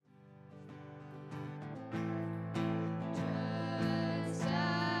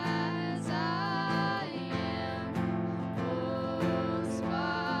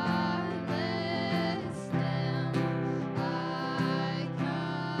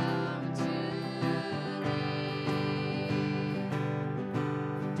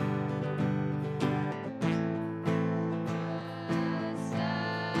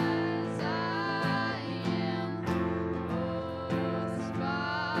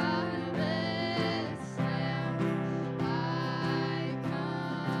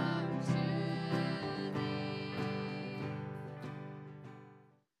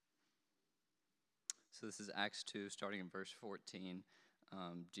this is Acts 2, starting in verse 14.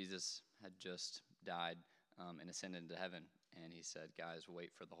 Jesus had just died and ascended into heaven, and he said, guys,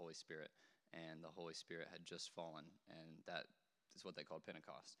 wait for the Holy Spirit. And the Holy Spirit had just fallen, and that is what they called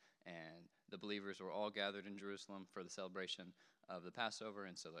Pentecost. And the believers were all gathered in Jerusalem for the celebration of the Passover,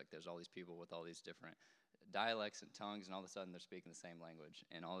 and so there's all these people with all these different dialects and tongues, and all of a sudden they're speaking the same language,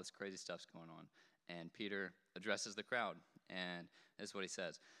 and all this crazy stuff's going on. And Peter addresses the crowd, and this is what he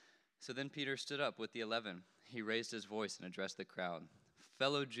says. So then Peter stood up with the 11. He raised his voice and addressed the crowd.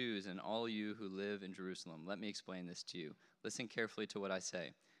 Fellow Jews and all you who live in Jerusalem, let me explain this to you. Listen carefully to what I say.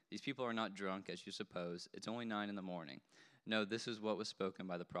 These people are not drunk, as you suppose. It's only 9 a.m. No, this is what was spoken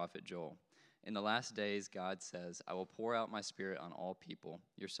by the prophet Joel. In the last days, God says, I will pour out my spirit on all people.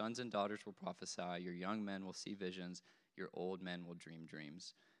 Your sons and daughters will prophesy. Your young men will see visions. Your old men will dream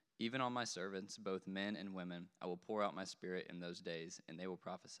dreams. Even on my servants, both men and women, I will pour out my spirit in those days, and they will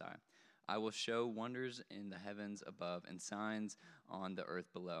prophesy. I will show wonders in the heavens above and signs on the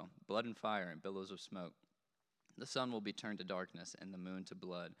earth below, blood and fire and billows of smoke. The sun will be turned to darkness and the moon to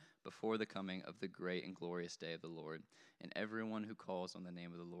blood before the coming of the great and glorious day of the Lord, and everyone who calls on the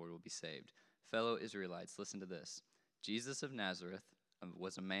name of the Lord will be saved. Fellow Israelites, listen to this. Jesus of Nazareth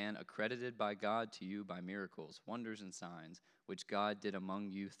was a man accredited by God to you by miracles, wonders, and signs, which God did among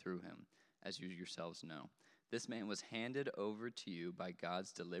you through him, as you yourselves know. This man was handed over to you by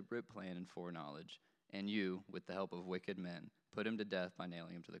God's deliberate plan and foreknowledge, and you, with the help of wicked men, put him to death by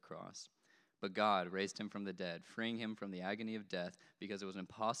nailing him to the cross. But God raised him from the dead, freeing him from the agony of death, because it was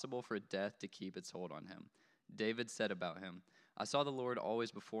impossible for death to keep its hold on him. David said about him, I saw the Lord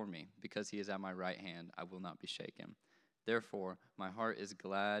always before me. Because he is at my right hand, I will not be shaken. Therefore, my heart is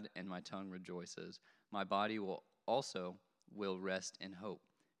glad and my tongue rejoices. My body will rest in hope.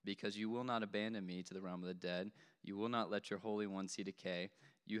 Because you will not abandon me to the realm of the dead. You will not let your Holy One see decay.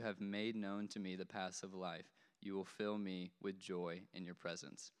 You have made known to me the paths of life. You will fill me with joy in your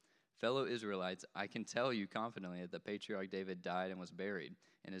presence. Fellow Israelites, I can tell you confidently that the patriarch David died and was buried,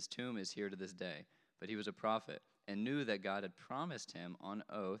 and his tomb is here to this day. But he was a prophet and knew that God had promised him on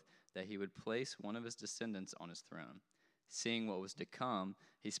oath that he would place one of his descendants on his throne. Seeing what was to come,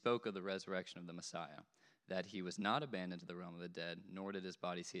 he spoke of the resurrection of the Messiah, that he was not abandoned to the realm of the dead, nor did his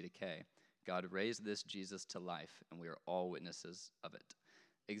body see decay. God raised this Jesus to life, and we are all witnesses of it.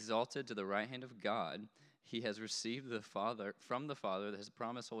 Exalted to the right hand of God, he has received from the Father his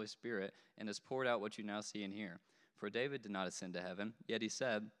promised Holy Spirit, and has poured out what you now see and hear. For David did not ascend to heaven, yet he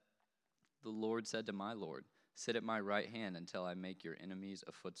said, the Lord said to my Lord, sit at my right hand until I make your enemies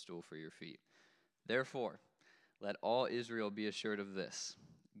a footstool for your feet. Therefore, let all Israel be assured of this.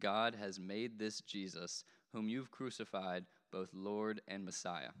 God has made this Jesus, whom you've crucified, both Lord and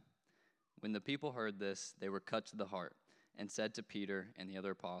Messiah. When the people heard this, they were cut to the heart and said to Peter and the other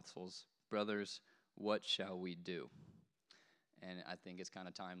apostles, brothers, what shall we do? And I think it's kind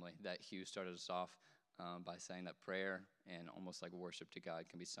of timely that Hugh started us off by saying that prayer and almost like worship to God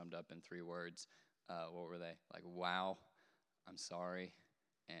can be summed up in 3 words. What were they? Like, wow, I'm sorry,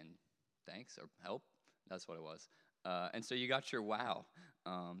 and thanks, or help. That's what it was. And so you got your wow.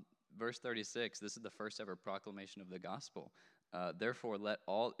 Verse 36, this is the first ever proclamation of the gospel. Therefore, let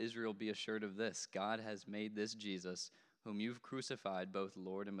all Israel be assured of this. God has made this Jesus, whom you've crucified, both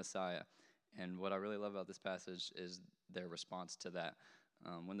Lord and Messiah. And what I really love about this passage is their response to that.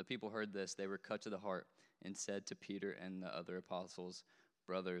 When the people heard this, they were cut to the heart and said to Peter and the other apostles,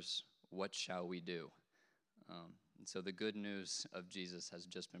 brothers, what shall we do? And so the good news of Jesus has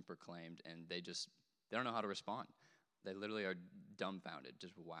just been proclaimed, and they don't know how to respond. They literally are dumbfounded,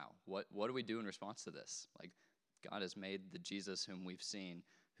 just wow. What do we do in response to this? Like, God has made the Jesus whom we've seen,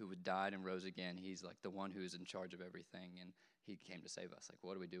 who died and rose again. He's like the one who's in charge of everything, and he came to save us. Like,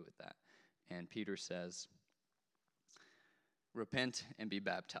 what do we do with that? And Peter says, repent and be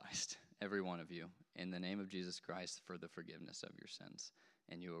baptized, every one of you, in the name of Jesus Christ for the forgiveness of your sins,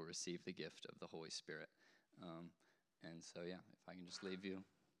 and you will receive the gift of the Holy Spirit. And so, yeah, if I can just leave you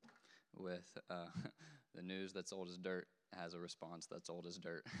with the news that's old as dirt has a response that's old as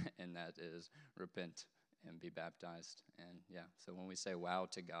dirt, and that is repent and be baptized. And, yeah, so when we say wow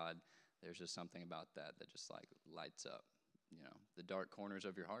to God, there's just something about that just, like, lights up, the dark corners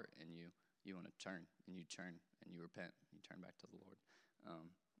of your heart, and you want to turn, and you turn, and you repent, you turn back to the Lord.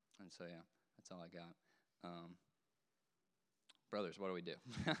 And so, yeah, that's all I got. Brothers, what do we do?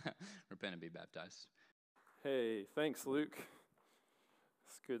 Repent and be baptized. Hey, thanks, Luke.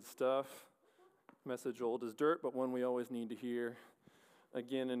 It's good stuff. Message old as dirt, but one we always need to hear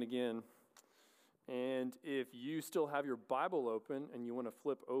again and again. And if you still have your Bible open and you want to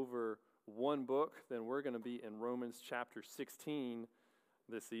flip over one book, then we're going to be in Romans chapter 16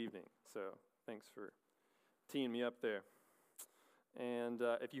 this evening. So thanks for teeing me up there. And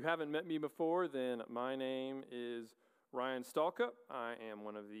if you haven't met me before, then my name is Ryan Stalka. I am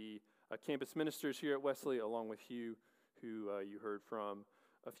one of the campus ministers here at Wesley, along with Hugh, who you heard from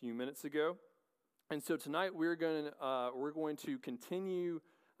a few minutes ago. And so tonight we're going to continue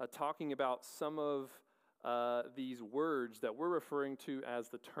talking about some of these words that we're referring to as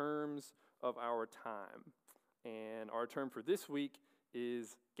the terms of our time. And our term for this week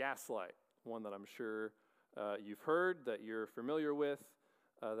is gaslight, one that I'm sure you've heard, that you're familiar with,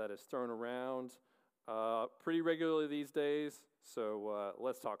 that is thrown around pretty regularly these days. So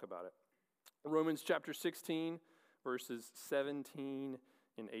let's talk about it. Romans chapter 16, verses 17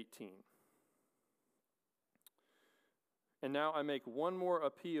 and 18. And now I make one more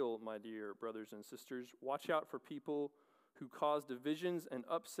appeal, my dear brothers and sisters. Watch out for people who cause divisions and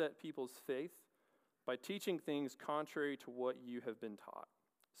upset people's faith by teaching things contrary to what you have been taught.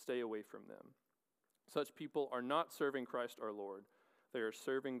 Stay away from them. Such people are not serving Christ our Lord. They are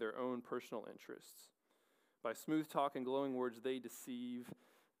serving their own personal interests. By smooth talk and glowing words, they deceive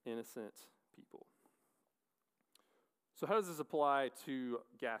innocent people. So how does this apply to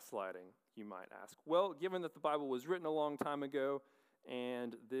gaslighting, you might ask? Well, given that the Bible was written a long time ago,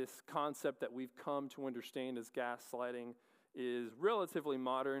 and this concept that we've come to understand as gaslighting is relatively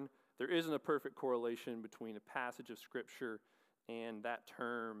modern, there isn't a perfect correlation between a passage of Scripture and that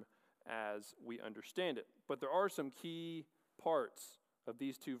term as we understand it. But there are some key parts of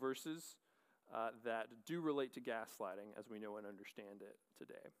these two verses that do relate to gaslighting as we know and understand it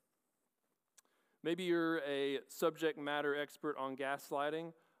today. Maybe you're a subject matter expert on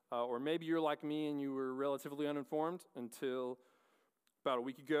gaslighting, or maybe you're like me and you were relatively uninformed until about a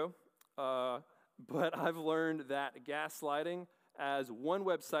week ago. But I've learned that gaslighting, as one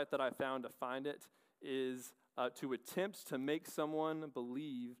website that I found to find it, is to attempt to make someone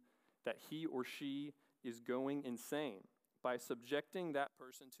believe that he or she is going insane by subjecting that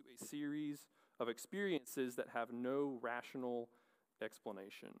person to a series of experiences that have no rational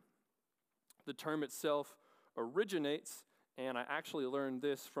explanation. The term itself originates, and I actually learned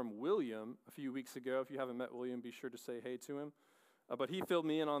this from William a few weeks ago. If you haven't met William, be sure to say hey to him. But he filled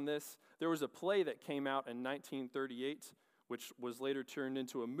me in on this. There was a play that came out in 1938, which was later turned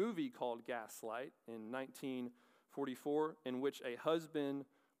into a movie called Gaslight in 1944, in which a husband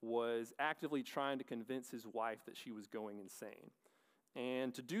was actively trying to convince his wife that she was going insane.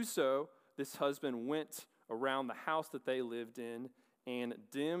 And to do so, this husband went around the house that they lived in and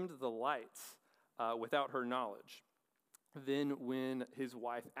dimmed the lights without her knowledge. Then when his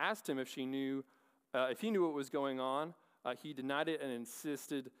wife asked him if he knew what was going on, he denied it and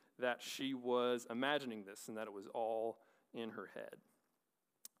insisted that she was imagining this and that it was all in her head.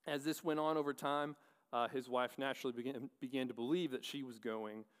 As this went on over time, his wife naturally began to believe that she was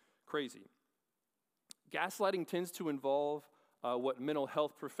going crazy. Gaslighting tends to involve what mental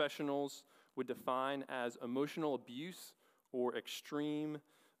health professionals would define as emotional abuse or extreme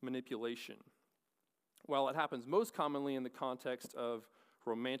manipulation. While it happens most commonly in the context of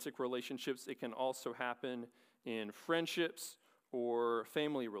romantic relationships, it can also happen in friendships or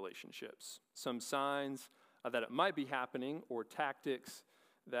family relationships. Some signs that it might be happening or tactics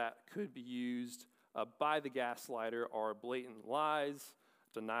that could be used by the gaslighter are blatant lies,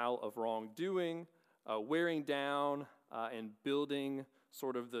 denial of wrongdoing, wearing down and building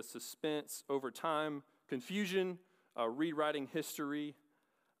sort of the suspense over time, confusion, rewriting history,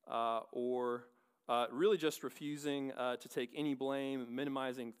 or really just refusing to take any blame,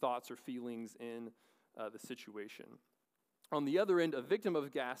 minimizing thoughts or feelings in the situation. On the other end, a victim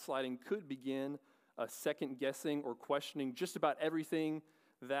of gaslighting could begin second-guessing or questioning just about everything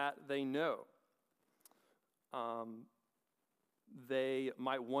that they know. They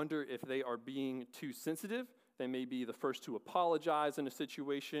might wonder if they are being too sensitive. They may be the first to apologize in a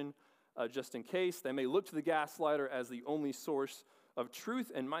situation just in case. They may look to the gaslighter as the only source of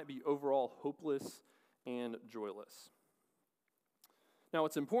truth and might be overall hopeless and joyless. Now,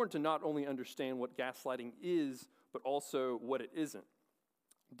 it's important to not only understand what gaslighting is, but also what it isn't.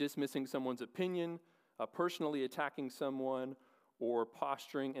 Dismissing someone's opinion, personally attacking someone, or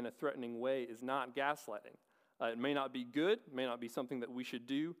posturing in a threatening way is not gaslighting. It may not be good, may not be something that we should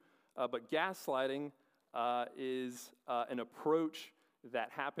do, but gaslighting is an approach that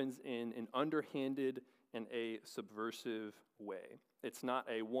happens in an underhanded and a subversive way. It's not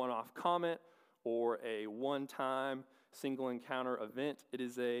a one-off comment or a one-time single encounter event. It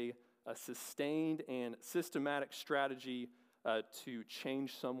is a sustained and systematic strategy to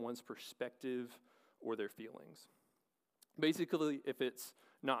change someone's perspective or their feelings. Basically, if it's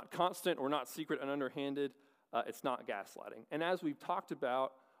not constant or not secret and underhanded, it's not gaslighting. And as we've talked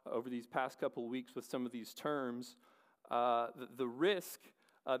about over these past couple weeks with some of these terms, the risk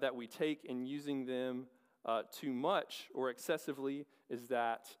that we take in using them too much or excessively is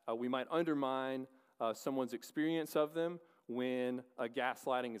that we might undermine someone's experience of them when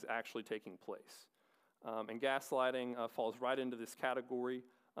gaslighting is actually taking place. And gaslighting falls right into this category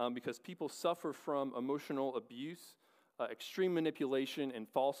because people suffer from emotional abuse, extreme manipulation, and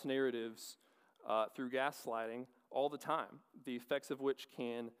false narratives through gaslighting all the time, the effects of which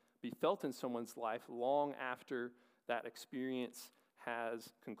can be felt in someone's life long after that experience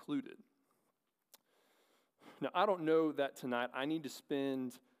has concluded. Now, I don't know that tonight I need to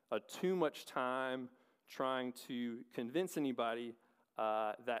spend too much time trying to convince anybody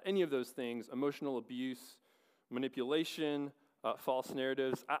that any of those things, emotional abuse, manipulation, false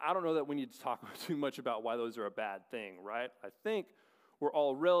narratives, I don't know that we need to talk too much about why those are a bad thing, right? I think we're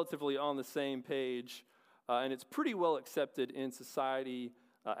all relatively on the same page, and it's pretty well accepted in society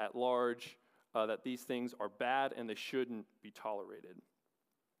at large that these things are bad and they shouldn't be tolerated.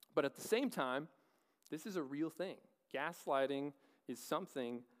 But at the same time, this is a real thing. Gaslighting is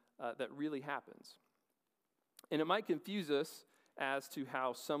something that really happens. And it might confuse us as to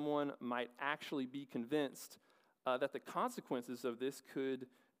how someone might actually be convinced that the consequences of this could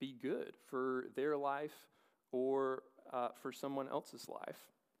be good for their life or for someone else's life.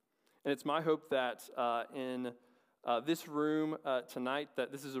 And it's my hope that in this room tonight,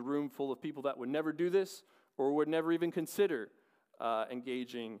 that this is a room full of people that would never do this or would never even consider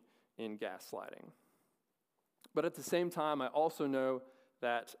engaging in gaslighting. But at the same time, I also know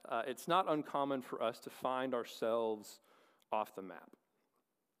that it's not uncommon for us to find ourselves off the map.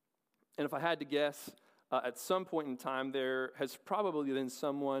 And if I had to guess, at some point in time, there has probably been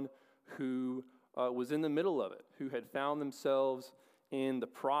someone who was in the middle of it, who had found themselves in the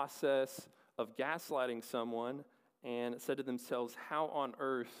process of gaslighting someone and said to themselves, how on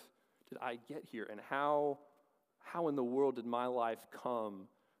earth did I get here? And how in the world did my life come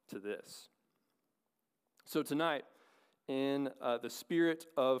to this? So tonight, in the spirit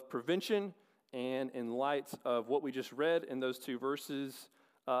of prevention and in light of what we just read in those two verses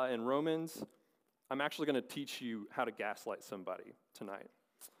in Romans, I'm actually going to teach you how to gaslight somebody tonight.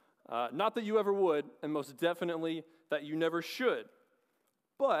 Not that you ever would, and most definitely that you never should.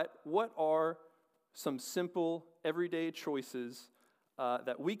 But what are some simple, everyday choices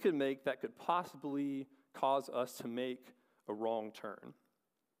that we could make that could possibly cause us to make a wrong turn?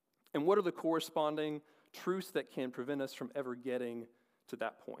 And what are the corresponding truths that can prevent us from ever getting to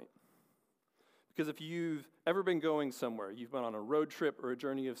that point? Because if you've ever been going somewhere, you've been on a road trip or a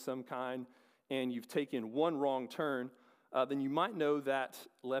journey of some kind, and you've taken one wrong turn, then you might know that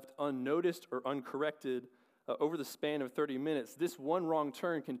left unnoticed or uncorrected over the span of 30 minutes, this one wrong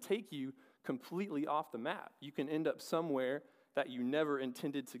turn can take you completely off the map. You can end up somewhere that you never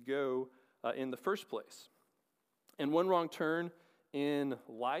intended to go in the first place. And one wrong turn in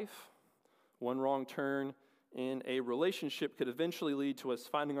life, one wrong turn in a relationship could eventually lead to us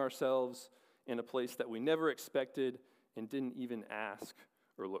finding ourselves in a place that we never expected and didn't even ask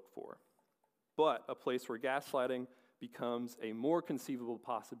or look for. But a place where gaslighting becomes a more conceivable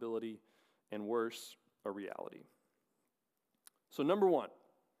possibility and worse, a reality. So number one,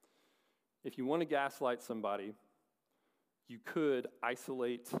 if you want to gaslight somebody, you could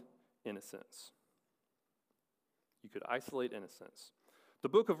isolate innocence. You could isolate innocence. The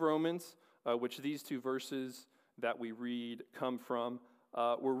book of Romans, which these two verses that we read come from,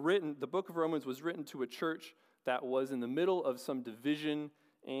 the book of Romans was written to a church that was in the middle of some division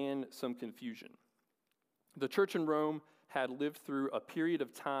and some confusion. The church in Rome had lived through a period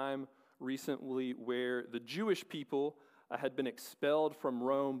of time recently where the Jewish people had been expelled from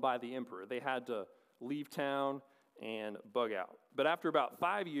Rome by the emperor. They had to leave town and bug out. But after about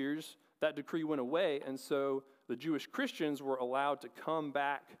 5 years, that decree went away, and so the Jewish Christians were allowed to come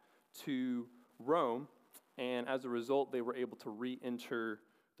back to Rome, and as a result, they were able to re-enter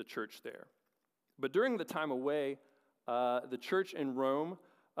the church there. But during the time away, the church in Rome,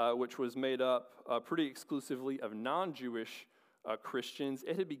 which was made up pretty exclusively of non-Jewish Christians,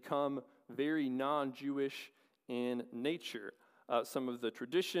 it had become very non-Jewish in nature. Some of the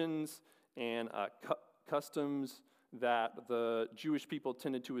traditions and customs that the Jewish people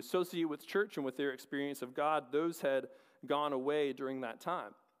tended to associate with church and with their experience of God, those had gone away during that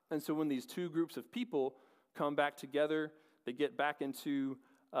time. And so when these two groups of people come back together, they get back into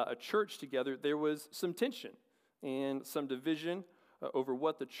a church together, there was some tension and some division over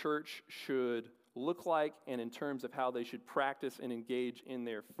what the church should look like and in terms of how they should practice and engage in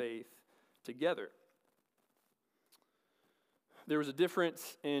their faith together. There was a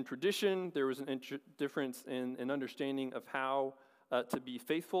difference in tradition. There was a difference in understanding of how to be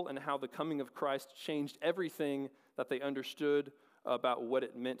faithful, and how the coming of Christ changed everything that they understood about what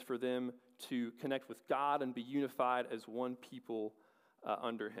it meant for them to connect with God and be unified as one people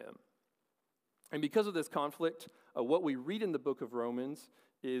under him. And because of this conflict, what we read in the book of Romans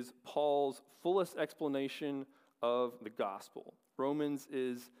is Paul's fullest explanation of the gospel. Romans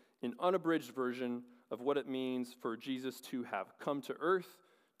is an unabridged version of what it means for Jesus to have come to earth,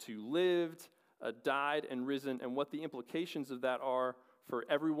 to lived, died, and risen, and what the implications of that are for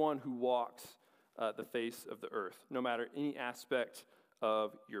everyone who walks the face of the earth, no matter any aspect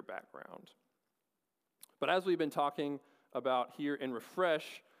of your background. But as we've been talking about here in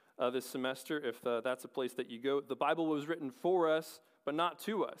Refresh this semester, if that's a place that you go, the Bible was written for us, but not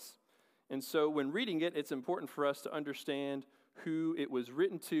to us. And so when reading it, it's important for us to understand who it was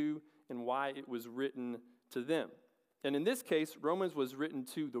written to and why it was written to them. And in this case, Romans was written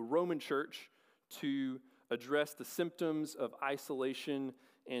to the Roman church to address the symptoms of isolation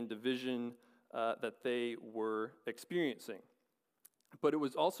and division that they were experiencing. But it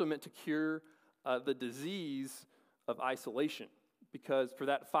was also meant to cure the disease of isolation, because for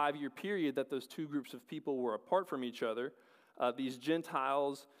that 5-year period that those two groups of people were apart from each other, these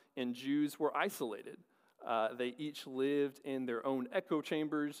Gentiles and Jews were isolated. They each lived in their own echo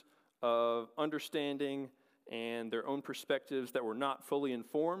chambers of understanding and their own perspectives that were not fully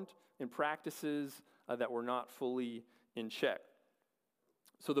informed, and practices that were not fully in check.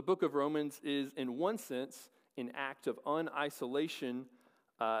 So the book of Romans is, in one sense, an act of un-isolation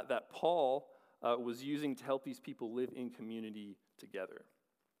that Paul was using to help these people live in community together.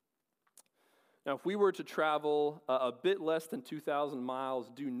 Now, if we were to travel a bit less than 2,000 miles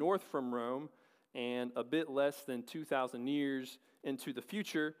due north from Rome and a bit less than 2,000 years into the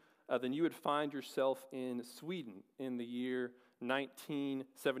future, then you would find yourself in Sweden in the year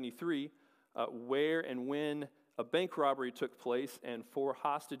 1973, where and when a bank robbery took place and 4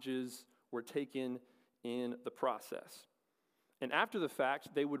 hostages were taken in the process. And after the fact,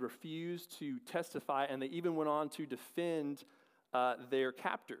 they would refuse to testify, and they even went on to defend their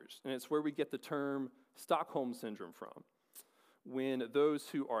captors. And it's where we get the term Stockholm Syndrome from, when those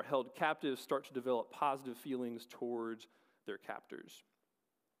who are held captive start to develop positive feelings towards their captors.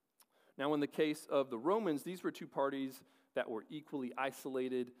 Now, in the case of the Romans, these were two parties that were equally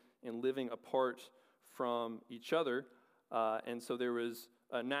isolated and living apart from each other. And so there was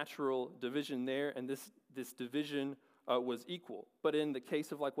a natural division there, and this division was equal. But in the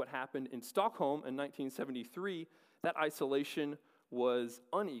case of like what happened in Stockholm in 1973, that isolation was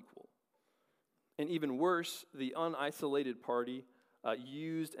unequal. And even worse, the unisolated party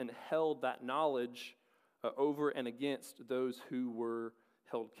used and held that knowledge over and against those who were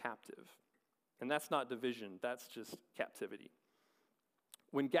held captive. And that's not division, that's just captivity.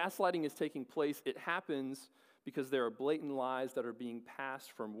 When gaslighting is taking place, it happens because there are blatant lies that are being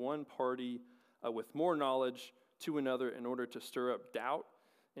passed from one party with more knowledge to another in order to stir up doubt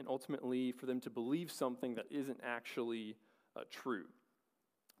and ultimately for them to believe something that isn't actually true.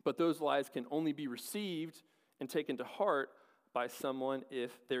 But those lies can only be received and taken to heart by someone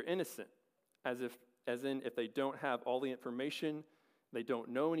if they're innocent, as in if they don't have all the information, they don't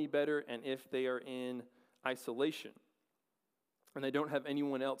know any better, and if they are in isolation and they don't have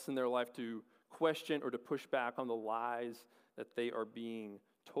anyone else in their life to question or to push back on the lies that they are being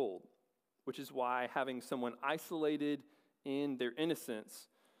told, which is why having someone isolated in their innocence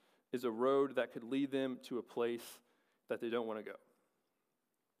is a road that could lead them to a place that they don't want to go.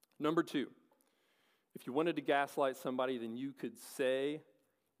 Number 2, if you wanted to gaslight somebody, then you could say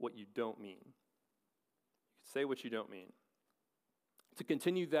what you don't mean. You could say what you don't mean. To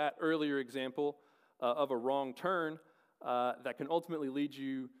continue that earlier example of a wrong turn that can ultimately lead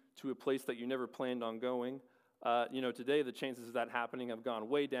you to a place that you never planned on going. Today the chances of that happening have gone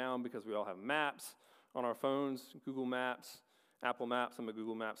way down because we all have maps on our phones, Google Maps, Apple Maps. I'm a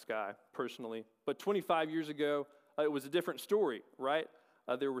Google Maps guy personally. But 25 years ago, it was a different story, right?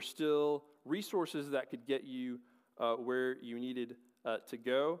 There were still resources that could get you where you needed to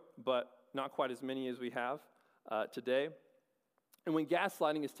go, but not quite as many as we have today. And when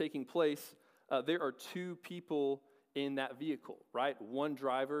gaslighting is taking place, there are 2 people in that vehicle, right? 1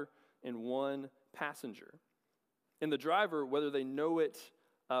 driver and 1 passenger. And the driver, whether they know it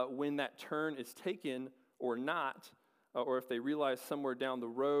when that turn is taken or not, or if they realize somewhere down the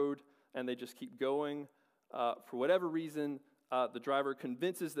road and they just keep going, for whatever reason, the driver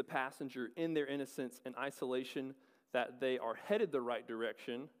convinces the passenger in their innocence and isolation that they are headed the right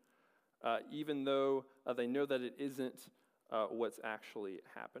direction, even though they know that it isn't what's actually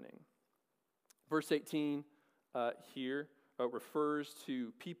happening. Verse 18 here refers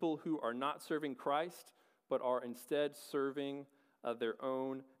to people who are not serving Christ, but are instead serving their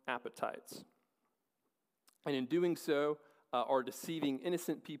own appetites. And in doing so, are deceiving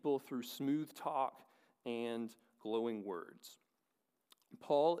innocent people through smooth talk and glowing words.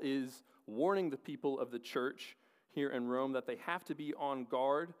 Paul is warning the people of the church here in Rome that they have to be on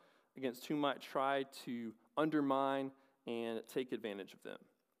guard against who might try to undermine and take advantage of them.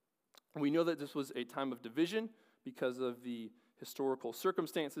 We know that this was a time of division because of the historical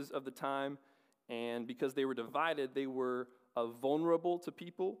circumstances of the time, and because they were divided, they were vulnerable to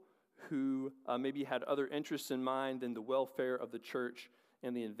people who maybe had other interests in mind than the welfare of the church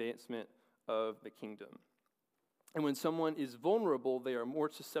and the advancement of the kingdom. And when someone is vulnerable, they are more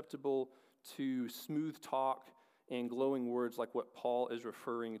susceptible to smooth talk and glowing words like what Paul is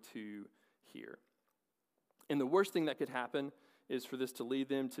referring to here. And the worst thing that could happen is for this to lead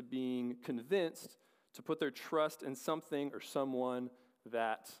them to being convinced to put their trust in something or someone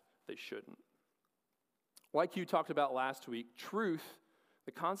that they shouldn't. Like you talked about last week,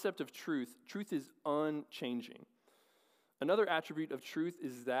 the concept of truth is unchanging. Another attribute of truth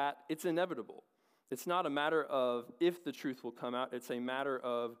is that it's inevitable. It's not a matter of if the truth will come out, it's a matter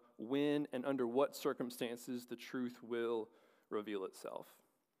of when and under what circumstances the truth will reveal itself.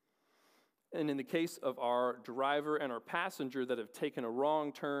 And in the case of our driver and our passenger that have taken a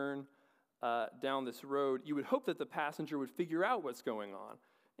wrong turn down this road, you would hope that the passenger would figure out what's going on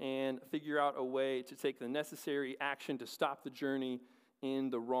and figure out a way to take the necessary action to stop the journey in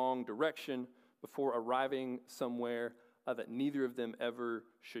the wrong direction before arriving somewhere that neither of them ever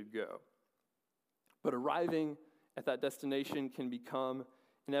should go. But arriving at that destination can become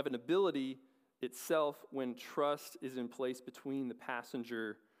inevitability itself when trust is in place between the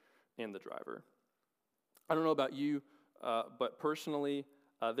passenger and the driver. I don't know about you, but personally,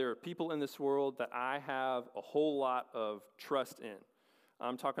 there are people in this world that I have a whole lot of trust in.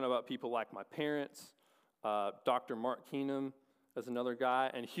 I'm talking about people like my parents, Dr. Mark Keenum is another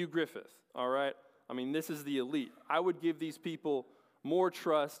guy, and Hugh Griffith, all right? I mean, this is the elite. I would give these people more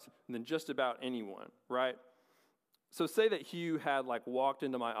trust than just about anyone, right? So say that Hugh had walked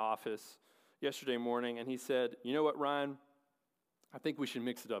into my office yesterday morning and he said, "You know what, Ryan? I think we should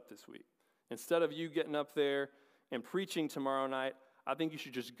mix it up this week. Instead of you getting up there and preaching tomorrow night, I think you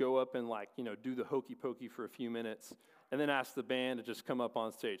should just go up and do the hokey pokey for a few minutes and then ask the band to just come up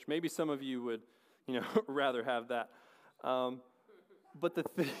on stage." Maybe some of you would, rather have that. But the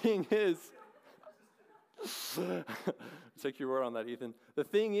thing is, take your word on that, Ethan. The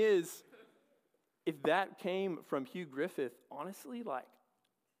thing is, if that came from Hugh Griffith, honestly, I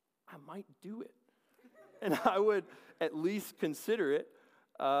might do it. And I would at least consider it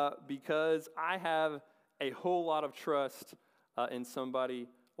because I have a whole lot of trust in somebody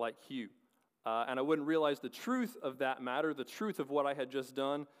like Hugh. And I wouldn't realize the truth of that matter, the truth of what I had just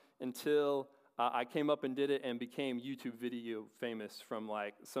done, until I came up and did it and became YouTube video famous from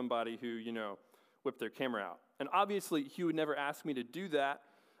somebody who, whipped their camera out. And obviously, Hugh would never ask me to do that,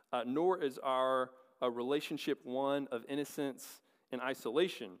 nor is our relationship one of innocence and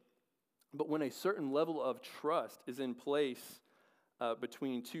isolation. But when a certain level of trust is in place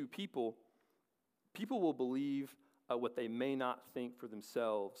between two people, people will believe what they may not think for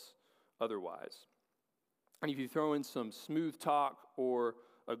themselves otherwise. And if you throw in some smooth talk or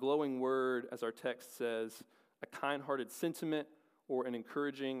a glowing word, as our text says, a kind-hearted sentiment or an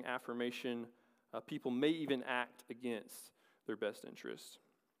encouraging affirmation, people may even act against their best interests.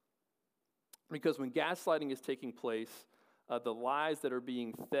 Because when gaslighting is taking place, the lies that are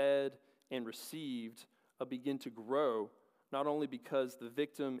being fed and received begin to grow, not only because the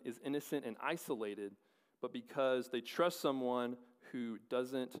victim is innocent and isolated, but because they trust someone who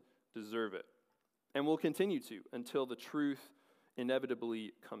doesn't deserve it. And will continue to until the truth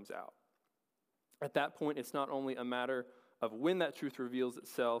inevitably comes out. At that point, it's not only a matter of when that truth reveals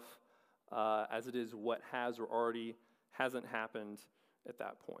itself, as it is what has or already hasn't happened at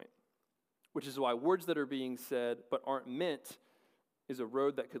that point. Which is why words that are being said but aren't meant is a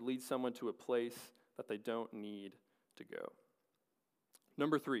road that could lead someone to a place that they don't need to go.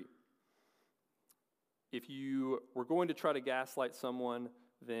 Number 3, if you were going to try to gaslight someone,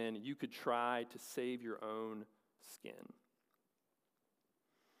 then you could try to save your own skin.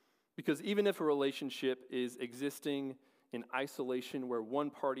 Because even if a relationship is existing in isolation where one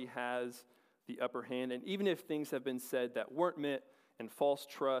party has the upper hand, and even if things have been said that weren't meant and false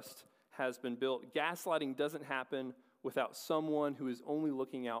trust has been built, gaslighting doesn't happen without someone who is only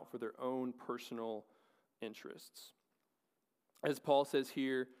looking out for their own personal interests. As Paul says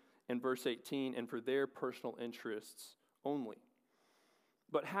here in verse 18, and for their personal interests only.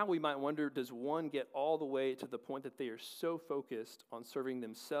 But how, we might wonder, does one get all the way to the point that they are so focused on serving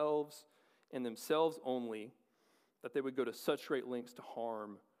themselves and themselves only that they would go to such great lengths to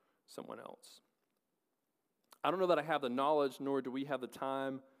harm someone else? I don't know that I have the knowledge, nor do we have the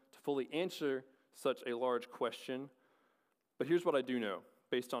time to fully answer such a large question, but here's what I do know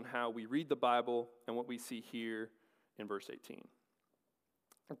based on how we read the Bible and what we see here in verse 18.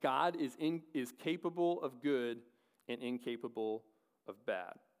 God is capable of good and incapable of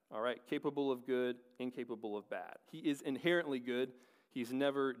bad. All right, capable of good, incapable of bad. He is inherently good. He's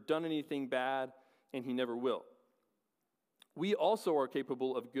never done anything bad, and he never will. We also are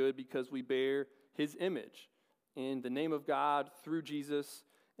capable of good because we bear his image. In the name of God, through Jesus,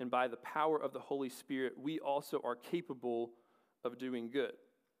 and by the power of the Holy Spirit, we also are capable of doing good.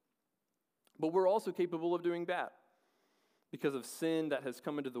 But we're also capable of doing bad because of sin that has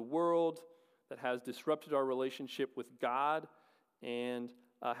come into the world, that has disrupted our relationship with God, and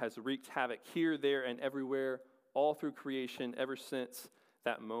has wreaked havoc here, there, and everywhere, all through creation ever since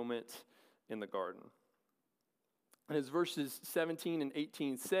that moment in the garden. And as verses 17 and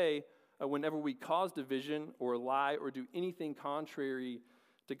 18 say, whenever we cause division or lie or do anything contrary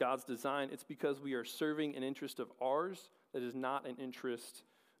to God's design, it's because we are serving an interest of ours that is not an interest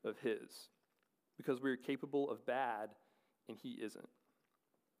of his. Because we are capable of bad and he isn't.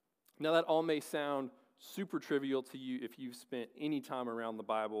 Now that all may sound super trivial to you if you've spent any time around the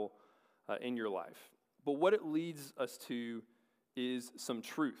Bible in your life. But what it leads us to is some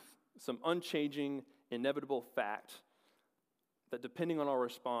truth, some unchanging, inevitable fact that depending on our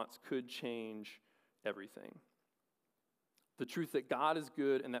response could change everything. The truth that God is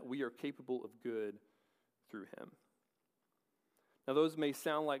good and that we are capable of good through him. Now those may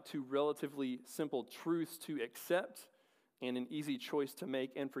sound like two relatively simple truths to accept and an easy choice to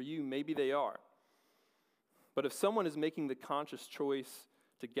make, and for you, maybe they are. But if someone is making the conscious choice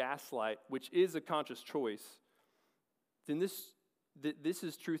to gaslight, which is a conscious choice, then this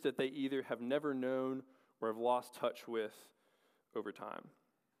is truth that they either have never known or have lost touch with over time.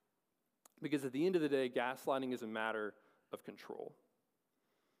 Because at the end of the day, gaslighting is a matter of control.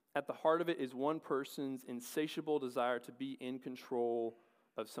 At the heart of it is one person's insatiable desire to be in control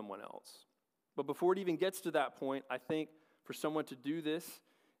of someone else. But before it even gets to that point, I think for someone to do this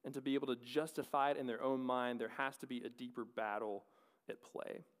and to be able to justify it in their own mind, there has to be a deeper battle at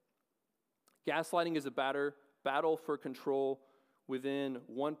play. Gaslighting is a battle for control within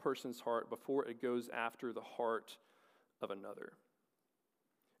one person's heart before it goes after the heart of another.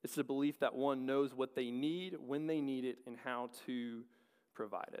 It's the belief that one knows what they need, when they need it, and how to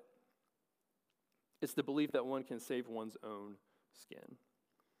provide it. It's the belief that one can save one's own skin.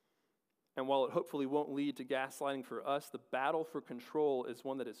 And while it hopefully won't lead to gaslighting for us, the battle for control is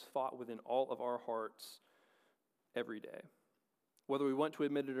one that is fought within all of our hearts every day. Whether we want to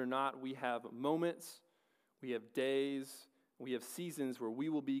admit it or not, we have moments, we have days, we have seasons where we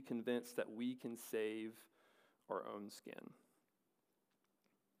will be convinced that we can save our own skin.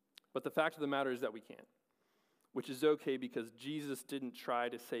 But the fact of the matter is that we can't, which is okay because Jesus didn't try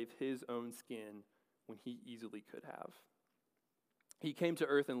to save his own skin when he easily could have. He came to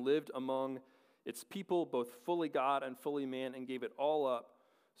earth and lived among its people, both fully God and fully man, and gave it all up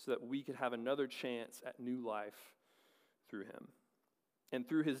so that we could have another chance at new life through him. And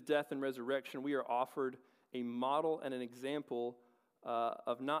through his death and resurrection, we are offered a model and an example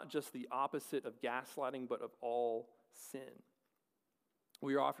of not just the opposite of gaslighting, but of all sin.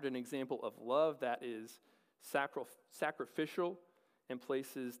 We are offered an example of love that is sacrificial and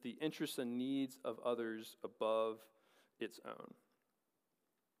places the interests and needs of others above its own.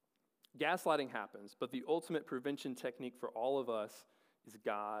 Gaslighting happens, but the ultimate prevention technique for all of us is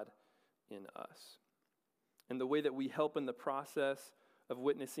God in us. And the way that we help in the process of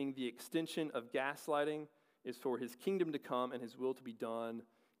witnessing the extension of gaslighting is for his kingdom to come and his will to be done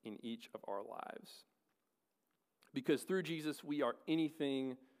in each of our lives. Because through Jesus, we are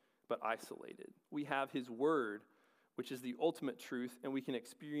anything but isolated. We have his word, which is the ultimate truth, and we can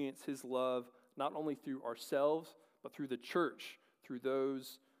experience his love not only through ourselves, but through the church, through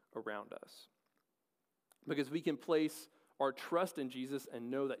those around us. Because we can place our trust in Jesus and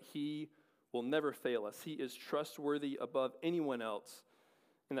know that he will never fail us. He is trustworthy above anyone else,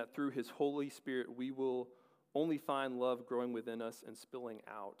 and that through his Holy Spirit, we will only find love growing within us and spilling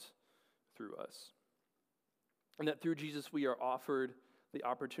out through us. And that through Jesus, we are offered the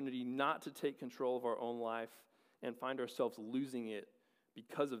opportunity not to take control of our own life and find ourselves losing it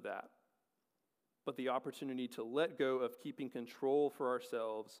because of that, but the opportunity to let go of keeping control for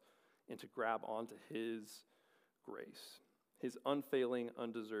ourselves and to grab onto his grace, his unfailing,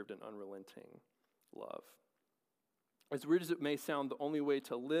 undeserved, and unrelenting love. As weird as it may sound, the only way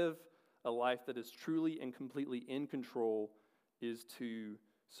to live a life that is truly and completely in control is to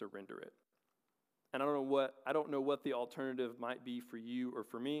surrender it. And I don't know what the alternative might be for you or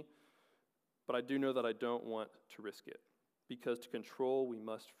for me, but I do know that I don't want to risk it, because to control, we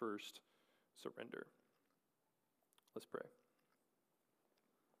must first surrender. Let's pray.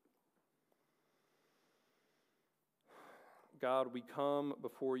 God, we come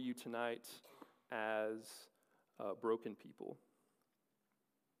before you tonight as broken people.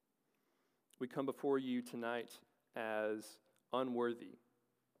 We come before you tonight as unworthy.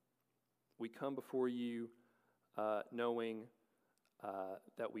 We come before you knowing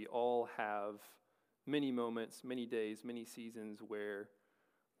that we all have many moments, many days, many seasons where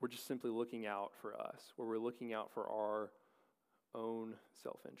we're just simply looking out for us, where we're looking out for our own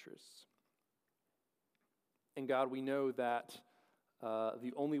self-interests. And God, we know that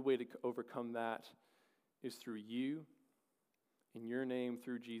the only way to overcome that is through you, in your name,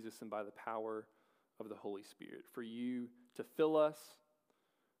 through Jesus, and by the power of the Holy Spirit. For you to fill us,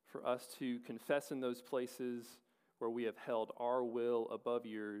 for us to confess in those places where we have held our will above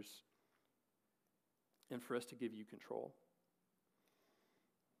yours, and for us to give you control.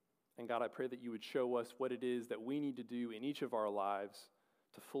 And God, I pray that you would show us what it is that we need to do in each of our lives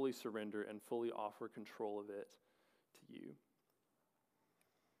to fully surrender and fully offer control of it to you.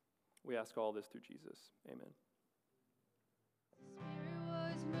 We ask all this through Jesus. Amen.